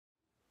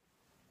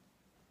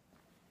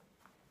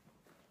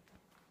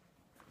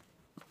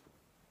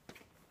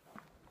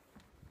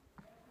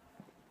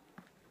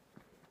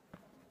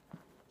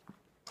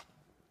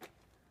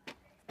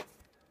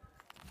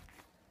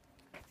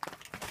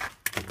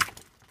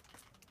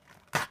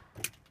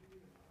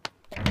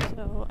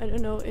I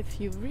don't know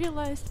if you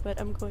realized, but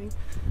I'm going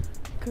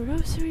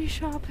grocery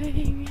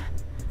shopping.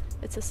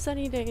 It's a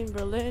sunny day in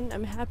Berlin.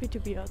 I'm happy to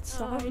be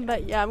outside.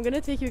 But yeah, I'm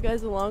gonna take you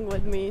guys along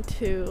with me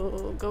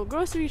to go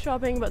grocery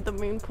shopping, but the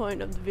main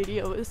point of the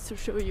video is to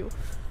show you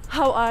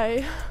how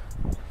I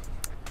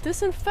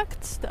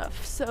disinfect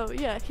stuff. So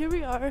yeah, here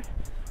we are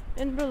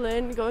in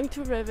Berlin, going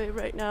to Rewe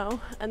right now,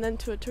 and then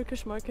to a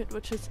Turkish market,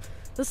 which is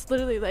just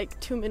literally like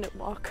 2-minute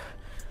walk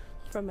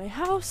from my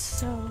house.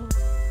 So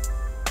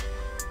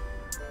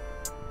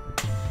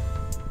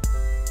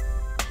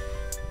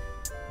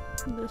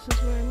this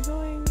is where I'm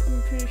going.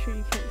 I'm pretty sure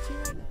you can't see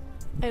right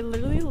now. I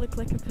literally look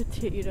like a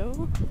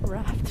potato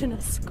wrapped in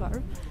a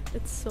scarf.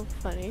 It's so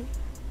funny,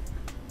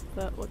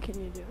 but what can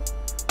you do?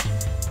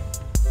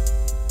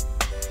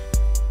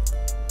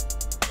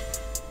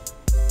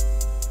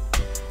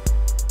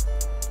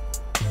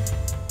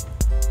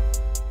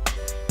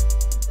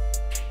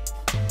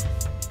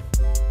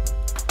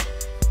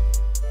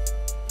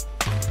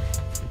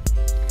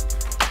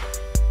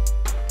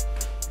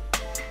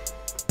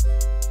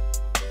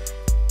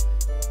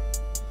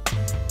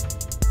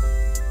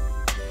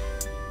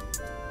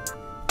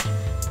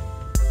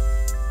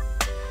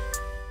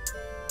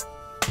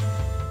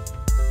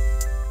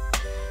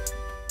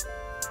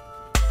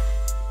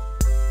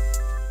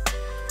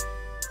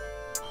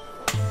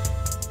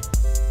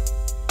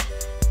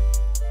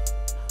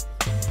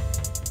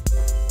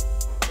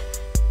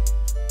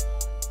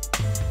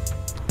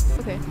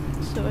 Okay,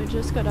 so I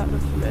just got out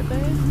of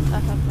Rewe. I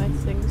have my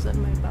things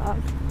in my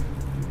bag.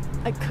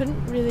 I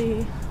couldn't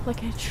really,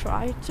 like, I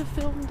tried to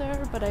film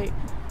there, but I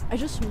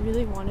just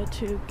really wanted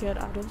to get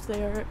out of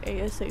there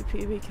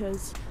ASAP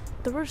because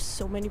there were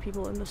so many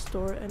people in the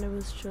store, and it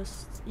was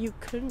just, you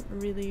couldn't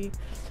really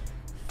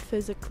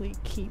physically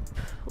keep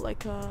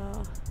like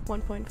a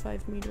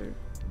 1.5 meter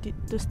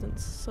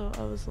distance. So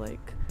I was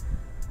like,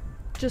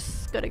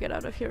 just gotta get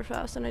out of here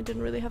fast, and I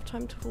didn't really have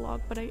time to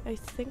vlog, but I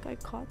think I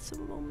caught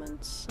some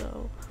moments.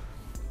 So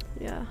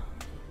yeah,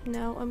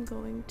 now I'm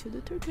going to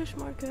the Turkish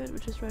market,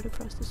 which is right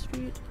across the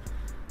street,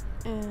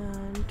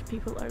 and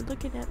people are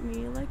looking at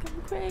me like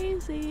I'm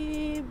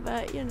crazy,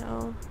 but you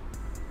know,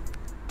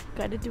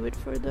 gotta do it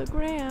for the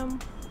gram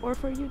or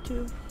for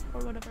YouTube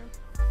or whatever.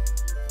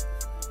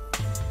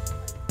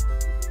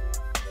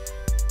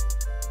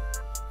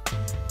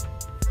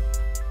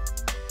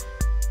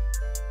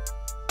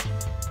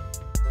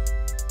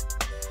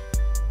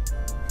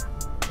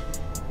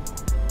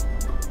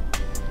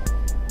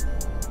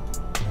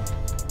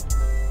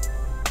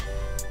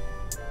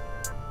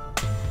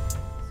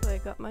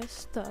 Got my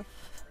stuff.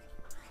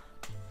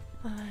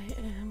 I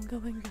am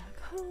going back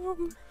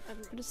home.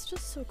 But it's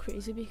just so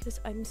crazy because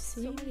I'm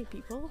seeing so many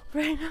people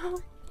right now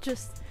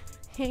just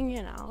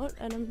hanging out,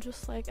 and I'm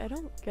just like, I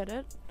don't get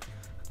it.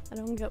 I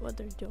don't get what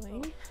they're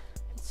doing.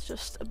 It's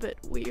just a bit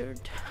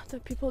weird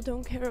that people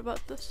don't care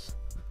about this.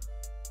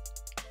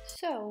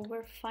 So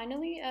we're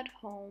finally at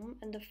home,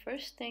 and the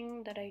first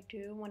thing that I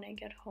do when I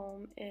get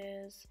home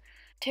is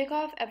take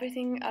off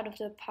everything out of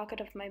the pocket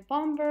of my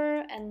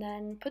bomber and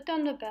then put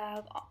down the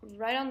bag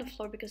right on the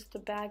floor because the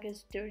bag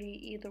is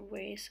dirty either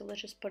way, so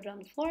let's just put it on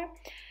the floor.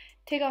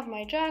 Take off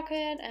my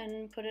jacket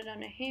and put it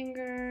on a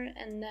hanger,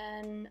 and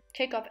then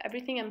take off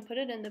everything and put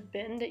it in the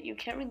bin that you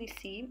can't really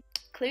see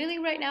clearly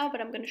right now, but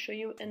I'm going to show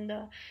you in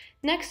the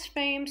next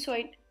frame. So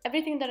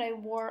everything that I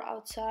wore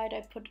outside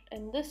I put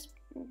in this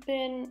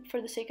bin. For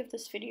the sake of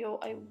this video,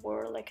 I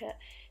wore like a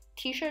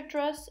t-shirt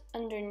dress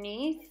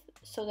underneath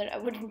so that I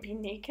wouldn't be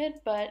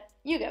naked, but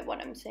you get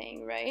what I'm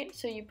saying, right?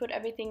 So you put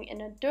everything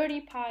in a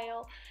dirty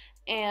pile,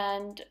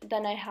 and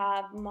then I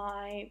have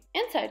my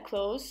inside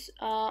clothes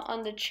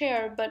on the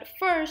chair. But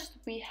first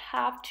we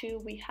have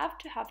to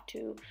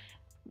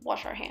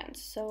wash our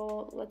hands,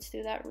 so let's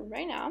do that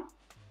right now.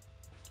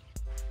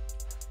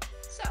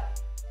 So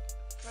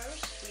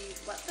first we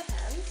wet the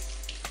hands,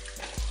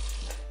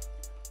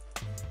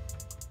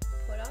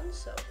 put on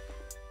soap,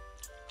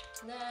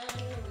 then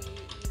we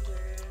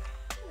either,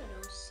 I don't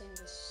know, sing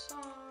a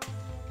song,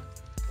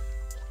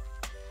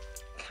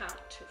 count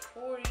to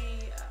 40,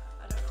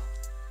 I don't know.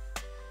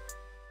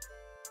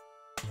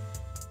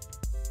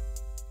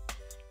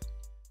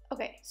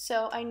 Okay,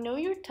 so I know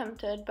you're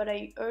tempted, but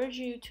I urge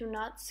you to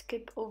not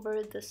skip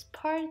over this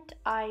part.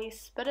 I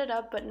sped it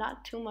up, but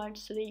not too much,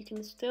 so that you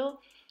can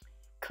still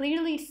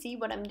clearly see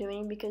what I'm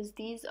doing, because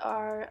these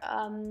are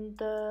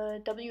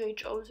the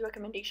WHO's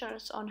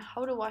recommendations on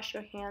how to wash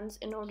your hands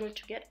in order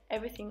to get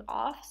everything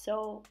off.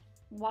 So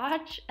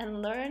watch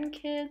and learn,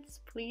 kids.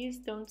 Please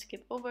don't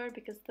skip over,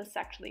 because this is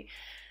actually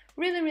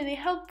really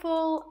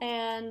helpful,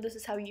 and this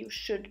is how you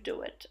should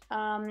do it.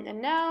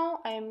 And now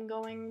I'm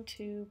going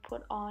to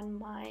put on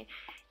my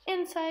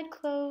inside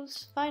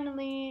clothes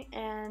finally,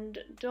 and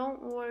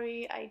don't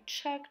worry, I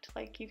checked,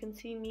 like you can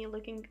see me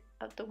looking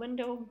out the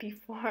window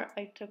before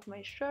I took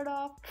my shirt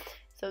off,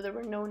 so there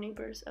were no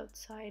neighbors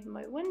outside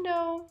my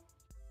window.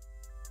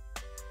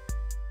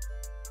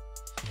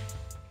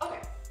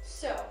 Okay,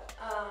 so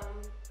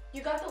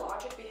you got the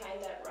logic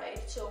behind that,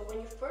 right? So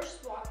when you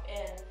first walk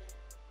in,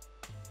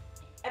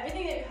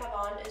 everything that you have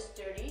on is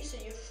dirty, so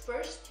you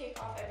first take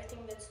off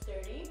everything that's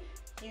dirty.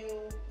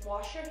 You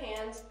wash your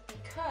hands,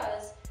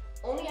 because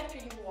only after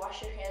you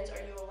wash your hands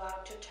are you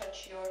allowed to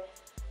touch your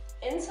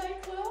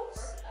inside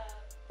clothes.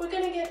 We're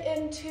gonna get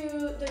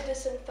into the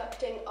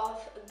disinfecting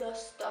of the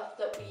stuff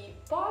that we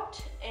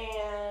bought,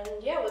 and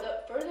yeah,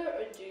 without further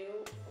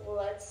ado,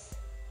 let's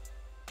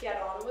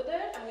get on with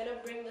it. I'm gonna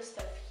bring the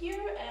stuff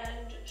here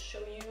and show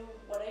you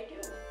what I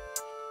do.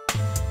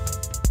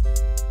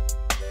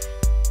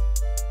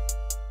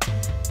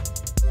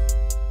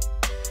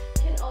 I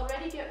can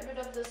already get rid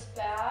of this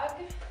bag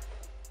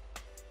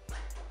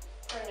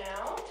for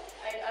now.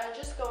 I'll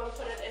just go and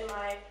put it in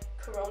my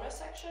Corona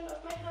section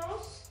of my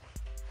house.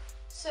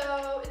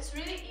 So it's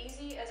really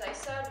easy. As I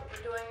said, what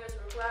we're doing is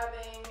we're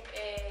grabbing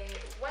a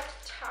wet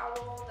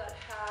towel that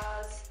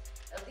has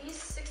at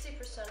least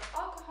 60%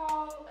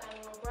 alcohol,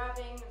 and we're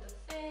grabbing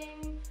the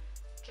thing,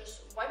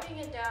 just wiping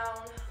it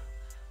down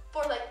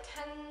for like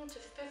 10 to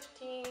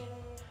 15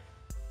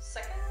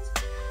 seconds.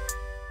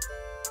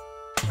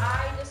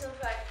 I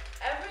disinfect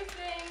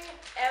everything,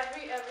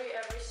 every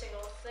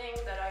single thing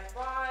that I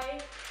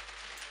buy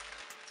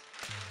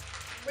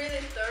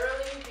really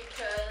thoroughly,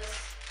 because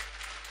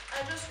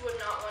I just would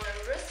not want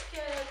to risk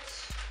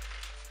it,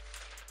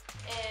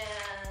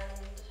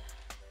 and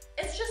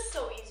it's just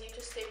so easy to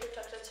stay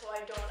protected, so I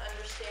don't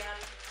understand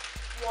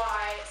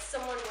why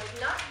someone would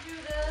not do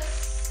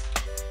this.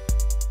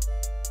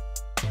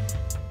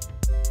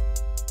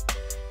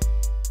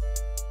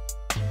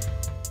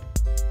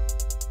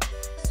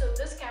 So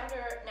this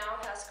counter now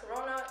has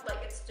Corona,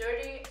 like it's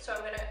dirty, so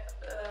I'm gonna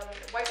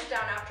wipe it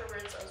down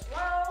afterwards as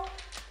well.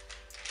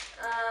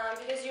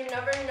 Because you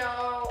never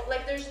know,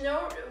 like there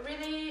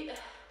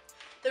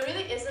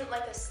really isn't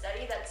like a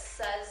study that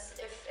says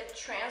if it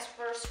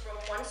transfers from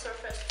one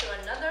surface to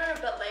another,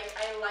 but like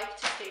I like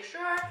to stay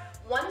sure.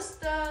 Once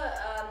the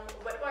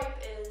wet wipe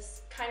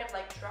is kind of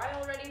like dry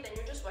already, then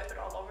you just wipe it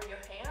all over your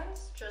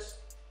hands, just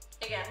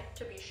again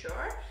to be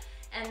sure.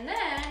 And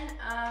then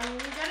you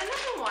get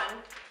another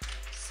one.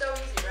 So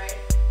easy, right?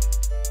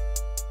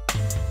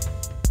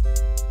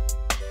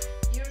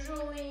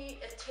 Usually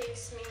it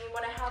takes me,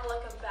 when I have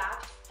like a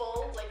bag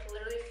full, like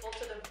literally full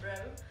to the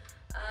brim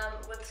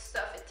with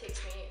stuff, it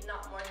takes me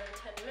not more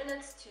than 10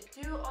 minutes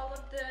to do all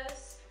of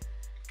this.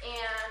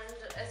 And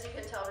as you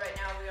can tell right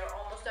now, we are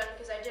almost done,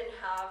 because I didn't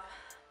have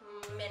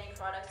many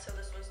products, so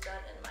this was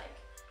done in like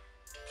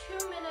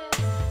 2 minutes.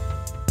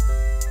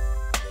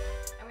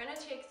 I'm gonna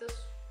take this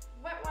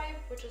wet wipe,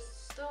 which is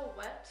still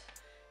wet,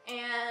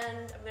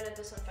 and I'm gonna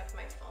disinfect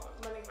my phone.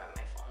 Let me grab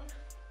my phone.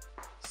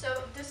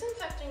 So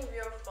disinfecting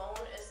your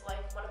phone is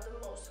like one of the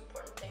most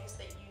important things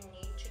that you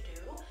need to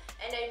do.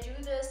 And I do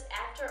this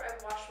after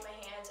I've washed my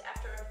hands,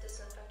 after I've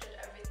disinfected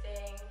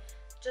everything,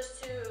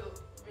 just to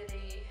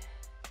really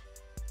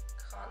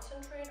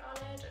concentrate on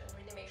it and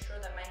really make sure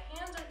that my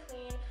hands are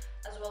clean,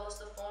 as well as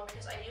the phone,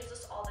 because I use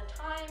this all the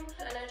time.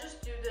 And I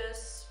just do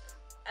this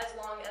as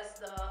long as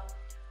the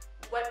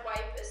wet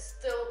wipe is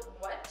still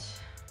wet.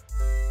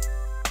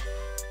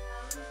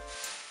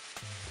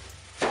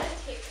 I'm gonna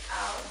take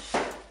out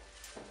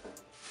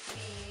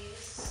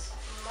these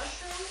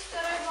mushrooms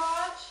that I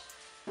bought,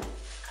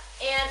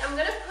 and I'm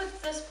gonna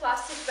put this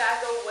plastic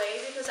bag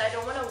away because I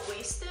don't want to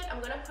waste it.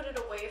 I'm gonna put it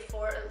away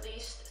for at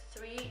least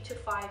 3 to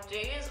 5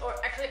 days, or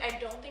actually I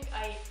don't think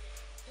I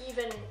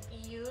even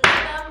use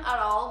them at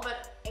all,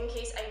 but in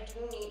case I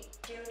do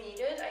need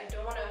it, I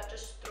don't want to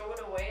just throw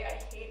it away. I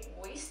hate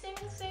wasting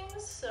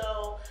things.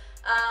 So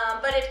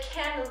but it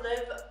can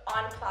live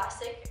on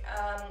plastic.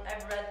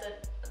 I've read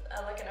that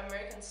like an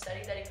American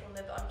study that it can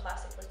live on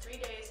plastic for 3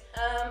 days.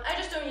 I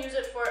just don't use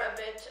it for a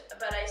bit,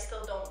 but I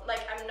still don't,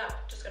 like, I'm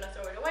not just gonna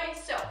throw it away.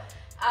 So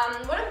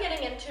what I'm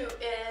getting into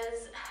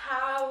is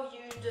how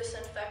you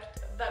disinfect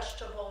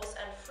vegetables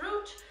and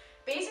fruit.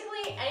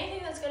 Basically,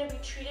 anything that's going to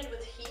be treated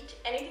with heat,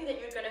 anything that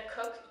you're going to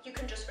cook, you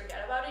can just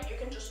forget about it. You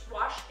can just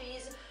wash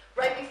these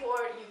right before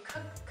you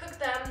cook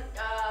them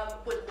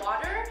with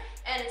water,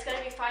 and it's going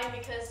to be fine,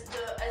 because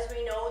as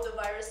we know, the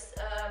virus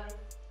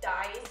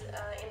dies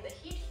in the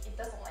heat. It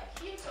doesn't like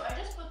heat, so I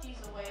just put these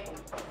away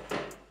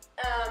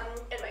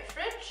in my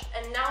fridge,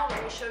 and now I'm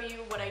going to show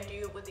you what I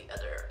do with the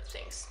other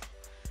things.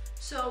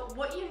 So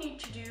what you need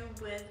to do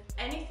with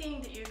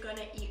anything that you're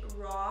gonna eat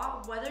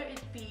raw, whether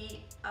it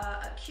be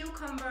a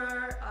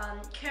cucumber,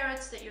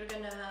 carrots that you're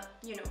gonna,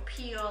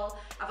 peel,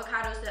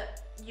 avocados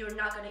that you're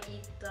not gonna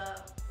eat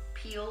the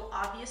peel,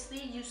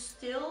 obviously, you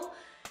still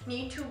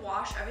need to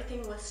wash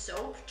everything with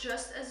soap,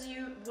 just as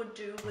you would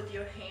do with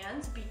your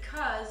hands,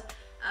 because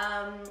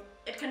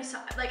it can,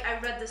 like, I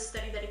read this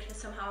study that it can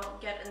somehow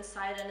get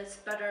inside, and it's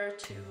better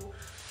to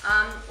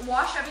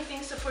wash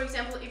everything. So for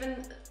example,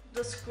 even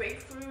this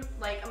grapefruit,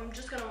 like, I'm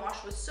just gonna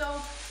wash with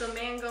soap. The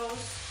mangoes,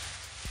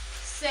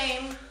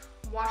 same,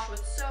 wash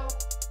with soap.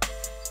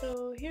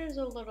 So here's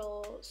a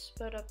little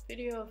sped up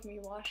video of me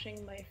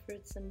washing my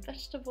fruits and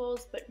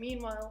vegetables, but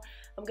meanwhile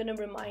I'm gonna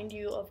remind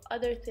you of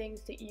other things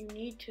that you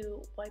need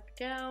to wipe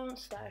down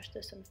 /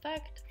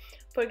 disinfect.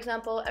 For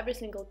example, every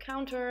single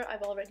counter,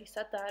 I've already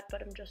said that,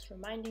 but I'm just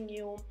reminding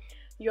you.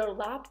 Your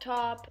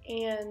laptop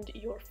and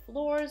your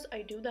floors,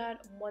 I do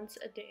that once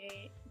a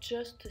day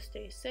just to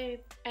stay safe,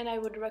 and I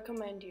would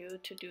recommend you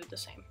to do the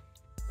same.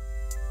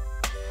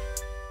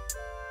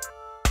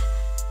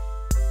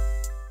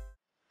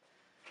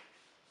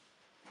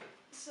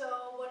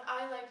 So what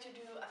I like to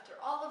do after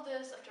all of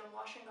this, after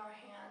washing our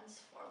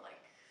hands for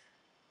like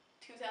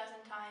 2,000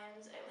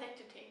 times, I like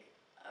to take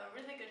a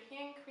really good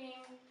hand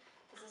cream.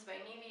 This is by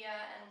Nivea,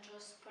 and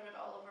just put it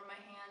all over my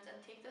hands and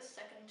take this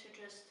second to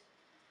just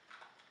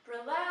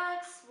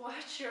relax,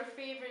 watch your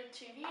favorite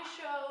TV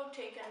show,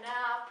 take a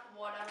nap,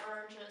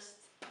 whatever,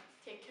 just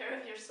take care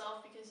of yourself,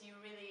 because you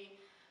really,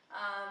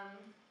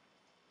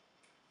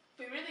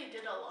 we really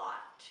did a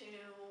lot to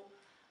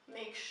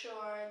make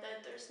sure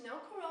that there's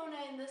no corona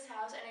in this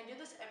house, and I do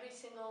this every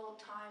single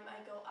time I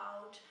go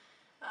out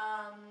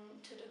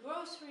to the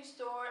grocery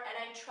store, and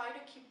I try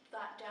to keep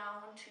that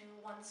down to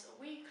once a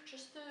week,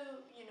 just to,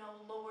 you know,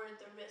 lower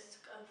the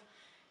risk of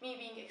me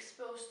being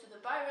exposed to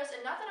the virus.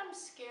 And not that I'm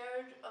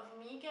scared of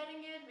me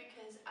getting it,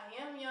 because I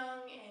am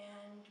young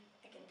and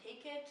I can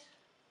take it,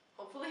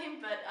 hopefully,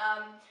 but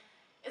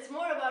it's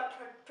more about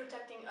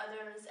protecting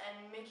others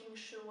and making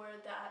sure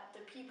that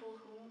the people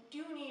who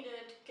do need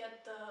it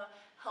get the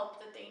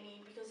help that they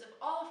need, because if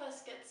all of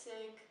us get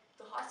sick,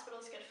 the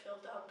hospitals get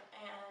filled up,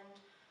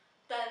 and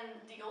then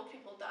the old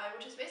people die,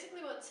 which is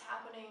basically what's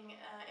happening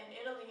in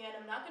Italy. And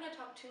I'm not going to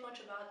talk too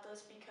much about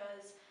this,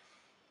 because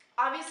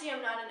obviously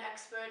I'm not an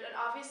expert, and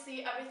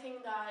obviously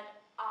everything that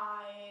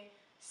I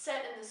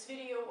said in this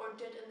video or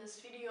did in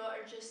this video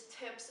are just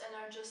tips and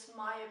are just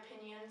my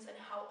opinions and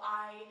how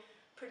I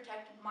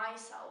protect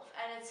myself.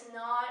 And it's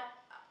not,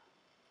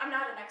 I'm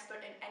not an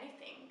expert in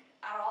anything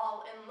at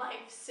all in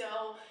life,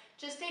 so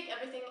just take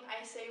everything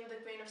I say with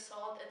a grain of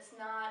salt. It's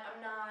not,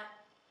 I'm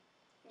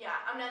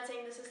not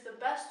saying this is the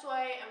best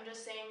way, I'm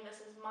just saying this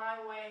is my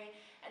way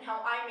and how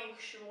I make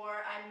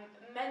sure I'm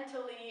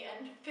mentally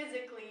and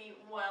physically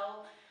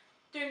well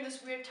during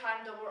this weird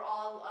time that we're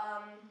all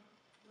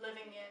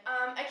living in.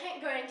 I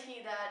can't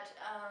guarantee that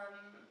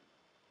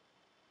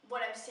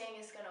what I'm saying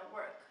is gonna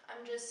work.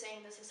 I'm just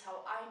saying this is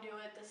how I do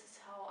it, this is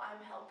how I'm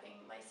helping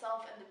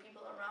myself and the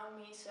people around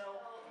me. So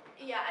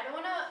yeah, I don't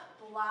want to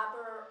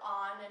blabber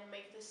on and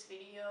make this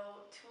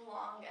video too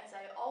long, as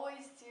I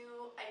always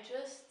do. I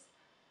just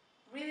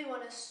really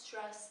want to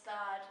stress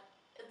that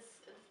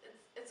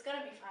it's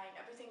gonna be fine.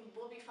 Everything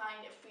will be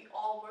fine if we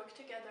all work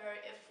together,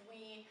 if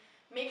we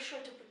make sure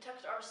to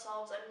protect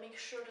ourselves and make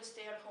sure to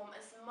stay at home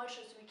as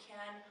much as we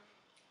can.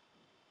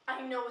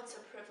 I know it's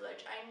a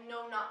privilege. I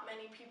know not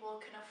many people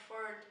can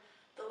afford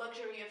the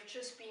luxury of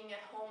just being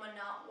at home and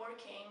not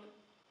working,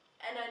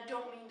 and I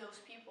don't mean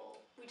those people.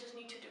 We just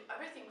need to do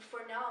everything.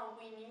 For now,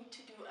 we need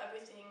to do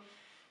everything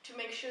to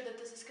make sure that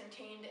this is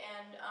contained,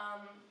 and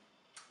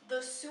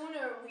the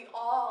sooner we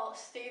all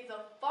stay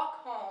the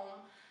fuck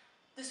home,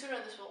 the sooner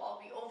this will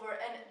all be over.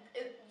 And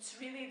it's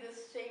really the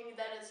thing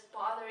that is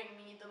bothering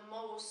me the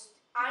most.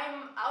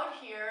 I'm out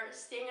here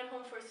staying at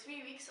home for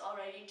 3 weeks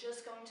already,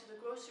 just going to the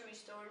grocery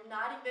store,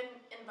 not even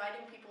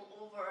inviting people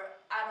over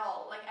at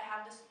all. Like, I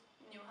have this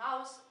new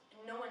house,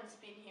 no one's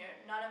been here,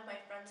 none of my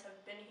friends have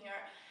been here,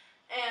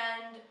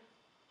 and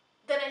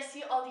then I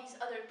see all these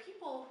other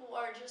people who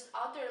are just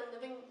out there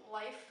living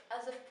life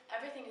as if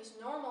everything is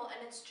normal, and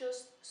it's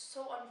just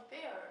so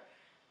unfair,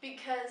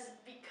 because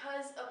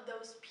of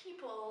those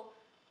people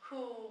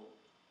who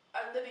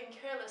are living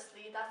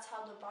carelessly, that's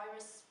how the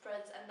virus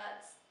spreads, and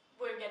that's,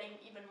 we're getting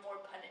even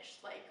more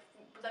punished. Like,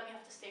 then we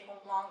have to stay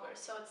home longer.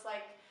 So it's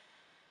like,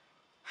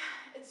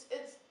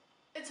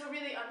 it's a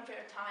really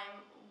unfair time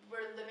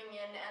we're living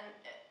in, and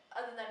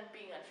other than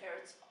being unfair,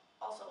 it's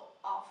also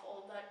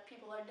awful that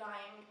people are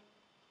dying.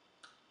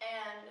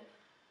 And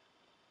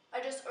I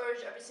just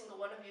urge every single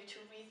one of you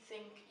to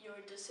rethink your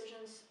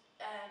decisions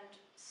and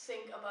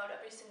think about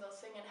every single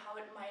thing and how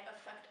it might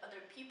affect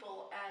other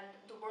people and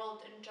the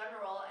world in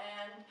general.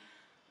 And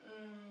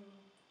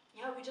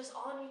yeah, we just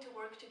all need to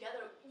work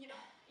together. You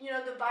know,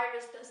 the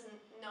virus doesn't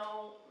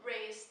know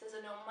race,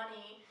 doesn't know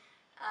money.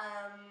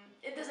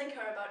 It doesn't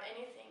care about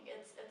anything.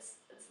 It's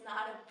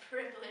not a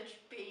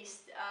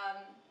privilege-based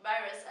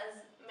virus,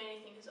 as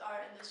many things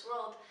are in this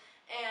world.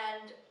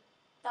 And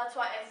that's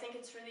why I think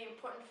it's really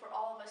important for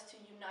all of us to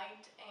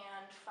unite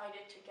and fight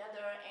it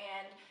together.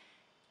 And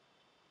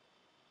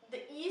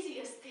the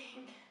easiest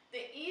thing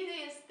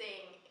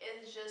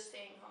is just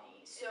staying home.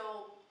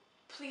 So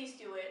please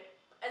do it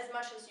as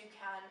much as you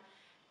can,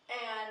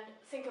 and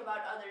think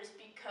about others,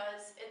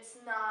 because it's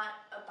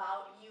not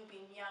about you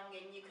being young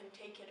and you can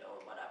take it or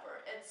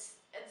whatever. It's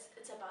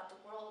about the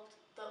world,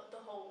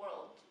 the whole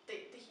world, the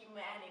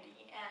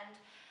humanity. And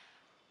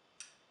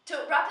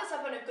to wrap this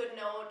up on a good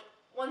note,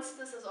 once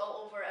this is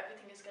all over,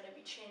 everything is going to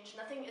be changed.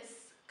 Nothing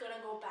is going to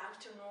go back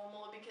to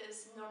normal,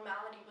 because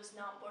normality was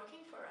not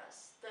working for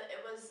us.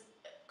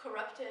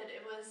 corrupted.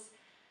 It was,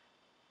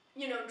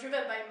 you know,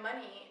 driven by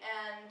money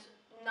and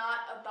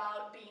not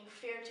about being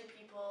fair to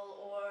people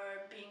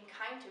or being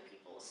kind to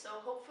people.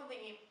 So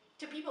hopefully,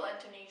 to people and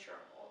to nature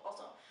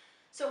also.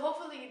 So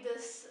hopefully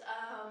this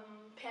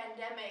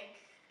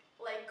pandemic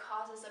like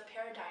causes a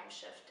paradigm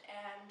shift,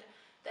 and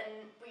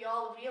then we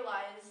all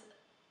realize,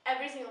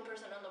 every single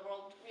person in the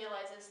world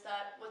realizes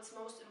that what's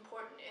most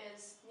important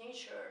is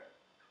nature,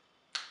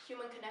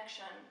 human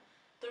connection,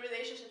 the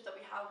relationships that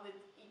we have with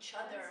each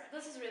other.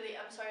 This is really,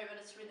 I'm sorry, but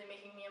it's really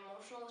making me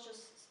emotional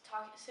just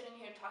sitting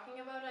here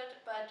talking about it.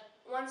 But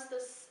once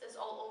this is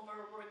all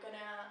over, we're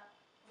gonna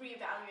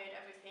reevaluate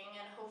everything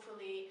and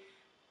hopefully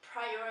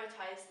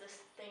prioritize the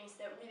things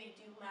that really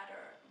do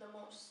matter the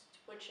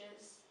most, which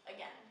is,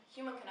 again,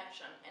 human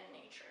connection and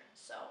nature.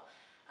 So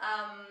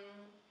I'm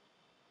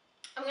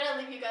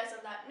gonna leave you guys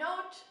on that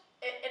note.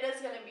 It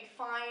is gonna be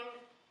fine.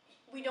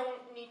 We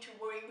don't need to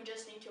worry, we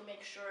just need to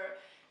make sure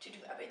to do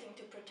everything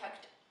to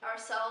protect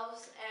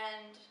ourselves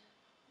and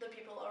the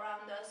people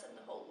around us and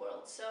the whole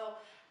world. So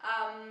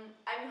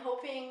I'm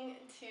hoping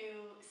to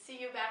see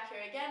you back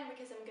here again,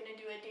 because I'm gonna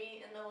do a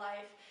day in the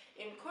life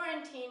in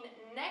quarantine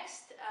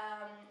next.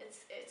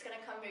 It's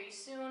gonna come very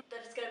soon.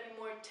 There's gonna be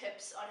more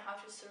tips on how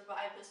to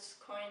survive this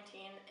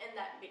quarantine in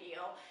that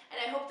video. And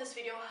I hope this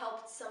video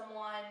helped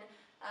someone.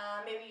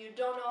 Maybe you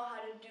don't know how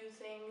to do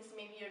things,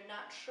 maybe you're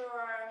not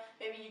sure,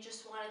 maybe you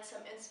just wanted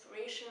some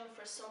inspiration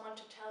for someone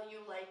to tell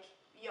you like,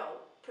 yo,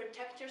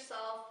 protect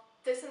yourself,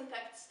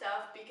 disinfect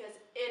stuff,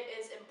 because it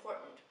is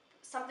important.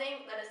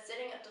 Something that is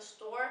sitting at the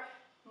store,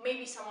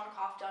 maybe someone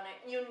coughed on it,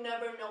 you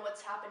never know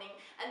what's happening.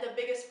 And the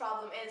biggest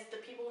problem is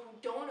the people who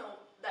don't know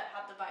that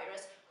have the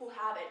virus, who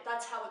have it.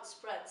 That's how it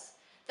spreads.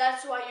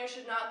 That's why you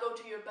should not go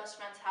to your best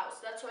friend's house.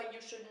 That's why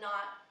you should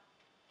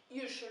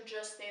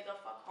just stay the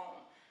fuck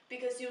home.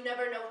 Because you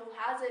never know who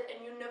has it,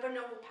 and you never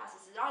know who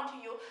passes it on to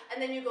you,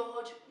 and then you go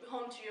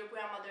home to your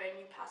grandmother and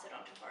you pass it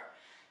on to her.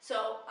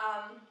 So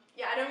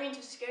yeah, I don't mean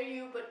to scare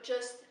you, but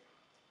just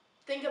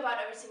think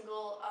about every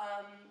single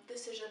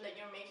decision that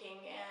you're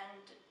making,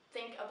 and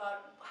think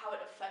about how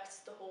it affects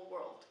the whole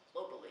world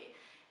globally.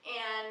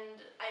 And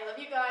I love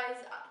you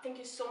guys. Thank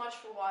you so much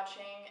for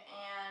watching,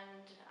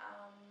 and